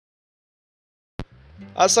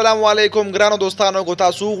السلام علیکم ګرانو دوستانو کو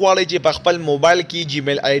تاسو غواړئ چې په خپل موبایل کې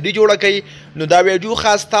جیمیل آی ډي جوړه کړئ نو دا ویډیو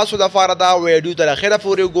خاص تاسو لپاره دا ویډیو تر اخره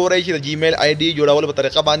پورې وګورئ چې د جیمیل آی ډي جوړولو په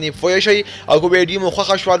طریقه باندې پوه شئ او کو ویډیو مو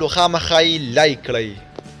خوښه شوه نو خامخا یې لایک کړئ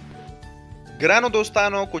ګرانو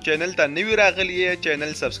دوستانو کو چینل ته نوی راغلی یې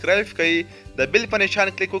چینل سبسکرايب کړئ د بیل په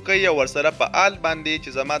نشان کلیک وکړئ او ورسره په آل باندې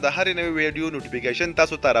چې زما د هر نوې ویډیو نوټیفیکیشن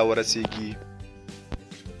تاسو ته راورسیږي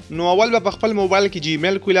نو اول په خپل موبایل کې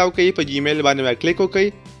جیمیل کولاو کوي په جیمیل باندې کلیک وکړئ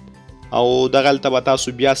او دغلته به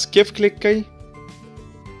تاسو بیا سکیپ کلیک کړئ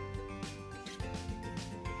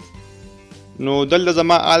نو دلته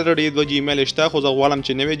زما الریډي د جیمیل شته خو زه غواړم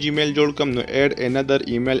چې نوې جیمیل جوړ کړم نو اډ انذر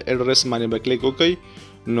ایمیل اډرس باندې به کلیک وکړئ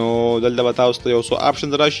نو دلته به تاسو ته یو څو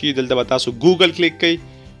آپشنز راشي دلته به تاسو ګوګل کلیک کړئ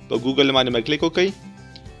په ګوګل باندې به کلیک وکړئ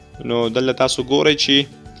نو دلته تاسو ګورئ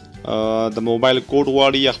چې د موبایل کوډ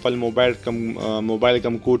غواړي خپل موبایل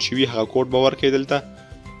کم کوډ شوی هغه کوډ به ورکړئ دلته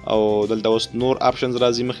او دلته اوس نور آپشنز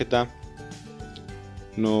راځي مخې ته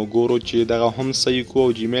نو ګورو چې دغه هم صحیح کو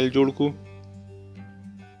او جیمیل جوړ کو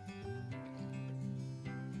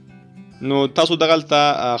نو تاسو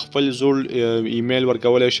دغلته خپل زوړ ایمیل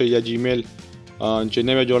ورکولی شئ یا جیمیل چې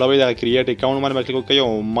نوی جوړوئ دغه کریټ اکاونټ باندې به کلیک وکړئ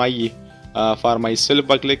او مای فار مای سیلف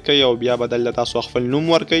به کلیک کړئ او بیا به دلته تاسو خپل نوم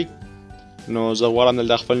ورکړئ نو زه غواړم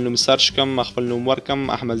دلته خپل نوم سرچ کم خپل نوم ورکم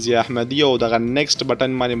احمدزیه احمدي او دغه نیکسټ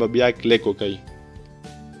بټن باندې به بیا کلیک وکړئ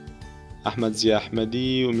احمدزیه احمدي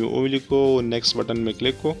مې ولیکو نیکسټ بټن مې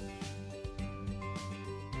کلیک کو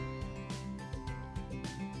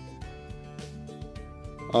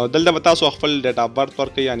دلته به تاسو خپل ډیټ اف برث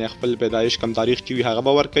ورکړئ یعنی خپل پیدایش کم تاریخ چې وي هغه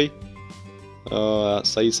به ورکړئ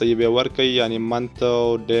صحیح به ورکړئ یعنی منت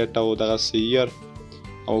او ډیټ او دغه سیر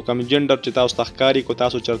او کوم جندر چې تاسو ته ښکاري کو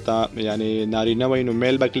تاسو چرته یعنی نارینه وئ نو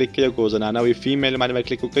میل به کلیک کړئ کو زنانه وئ فیمیل باندې به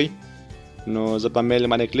کلیک وکړئ نو زه په میل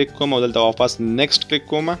باندې کلیک کوم او دلته واپس نیکسټ کلیک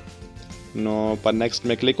کوم نو په نیکسټ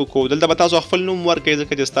مې کلیک وکړو دلته به تاسو خپل نوم ورکړئ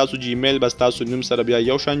ځکه چې ستاسو جیمیل به ستاسو نوم سره بیا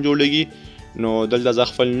یو شان جوړیږي نو دلته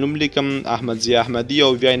زه خپل نوم لیکم احمدزیه احمدي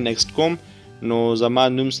او بیا نیکسټ کوم نو زما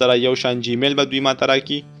نوم سره یو شان جیمیل به دوی ماته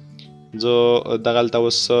راکړي زه دغلته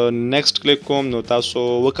اوس نیکسټ کلیک کوم نو تاسو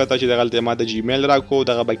وکړه چې دغلته ما د جیمیل راکو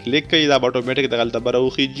دغه به کلیک کړئ دا به اتوماتیک دغلته به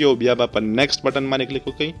راوخیږي او بیا به په نیکسټ بټن باندې کلیک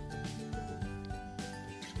وکړئ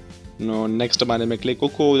نو نیکسټ باندې مې کلیک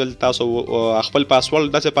وکړو دلته تاسو خپل پاسورډ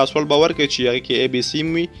داسې پاسورډ به ورکړئ چې هغې کې ABC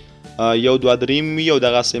وي یو دوه دریم وي او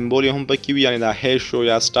دغه سمبول یې هم پکې وي یعنې دا هیش شو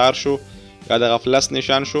یا سټار شو یا دغه پلس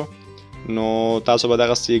نشان شو نو تاسو به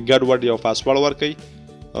دغسې ګډ وډ یو پاسورډ ورکړئ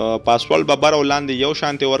پاسورډ به بره او لاندې یو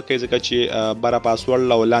شانتې ورکړئ ځکه چې بره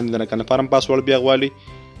پاسورډ او لاندې د کنفرم پاسورډ بیا غواړي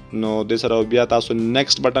نو دې سره بیا تاسو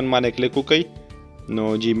نیکسټ بټن باندې کلیک وکړئ نو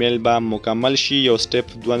جیمیل به مکمل شي یو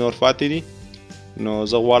سټیپ دوه نور پاتې دي نو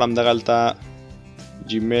زه غواړم دغلته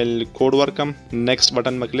جیمیل کوډ ورکم نیکسټ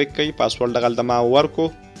بټن مې کلیک کړئ پاسورډ دغلته ما ورکو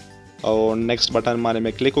او نیکسټ بټن باندې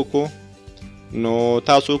مې کلیک وکړو نو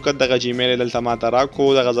تاسو که دغه جیمیل دلته ماته راکو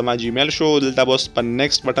دغه زما جیمیل شو دلته به اوس په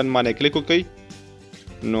نیکسټ بټن باندې کلیک وکړئ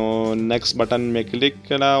نو نیکسټ بټن مې کلیک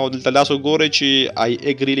کړه او دلته تاسو ګورئ چې آی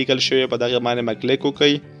اګری لیکل شوی په دغه باندې مې کلیک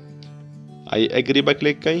وکړئ آی اګری به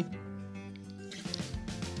کلیک کړئ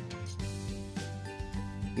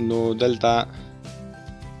نو دلته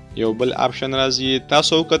یو بل آپشن راځي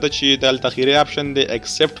تاسو وکړه چې دلته اخیری آپشن دی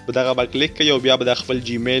اکسپټ په دغه به کلیک کړئ او بیا به د خپل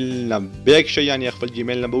جیمیل نه بیک شئ یعنی خپل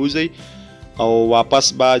جیمیل نه به وځئ او واپس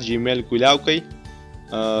به جیمیل کولاو کړئ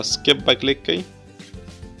سکیپ به کلیک کړئ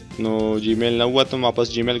نو جیمیل نه ووتم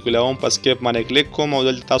واپس جیمیل کولاوم په سکیپ باندې کلیک کوم او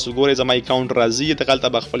دلته تاسو ګورئ زما اکاونټ راځي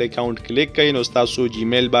دغلته به خپل اکاونټ کلیک کړئ نو ستاسو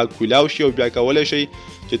جیمیل به کولاو شي او بیا کولی شئ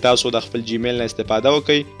چې تاسو د خپل جیمیل نه استفاده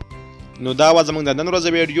وکړئ نو دا وه زموږ د نن ورځې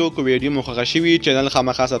ویډیو که ویډیو مو خوښه شوي چینل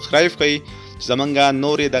خامخا سبسکرایب کړئ چې زموږ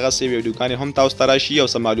نورې دغسې ویډیوګانې هم تاسو ته راشي او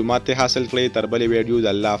څه معلومات حاصل کړئ تر بلې ویډیو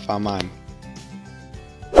د الله په امان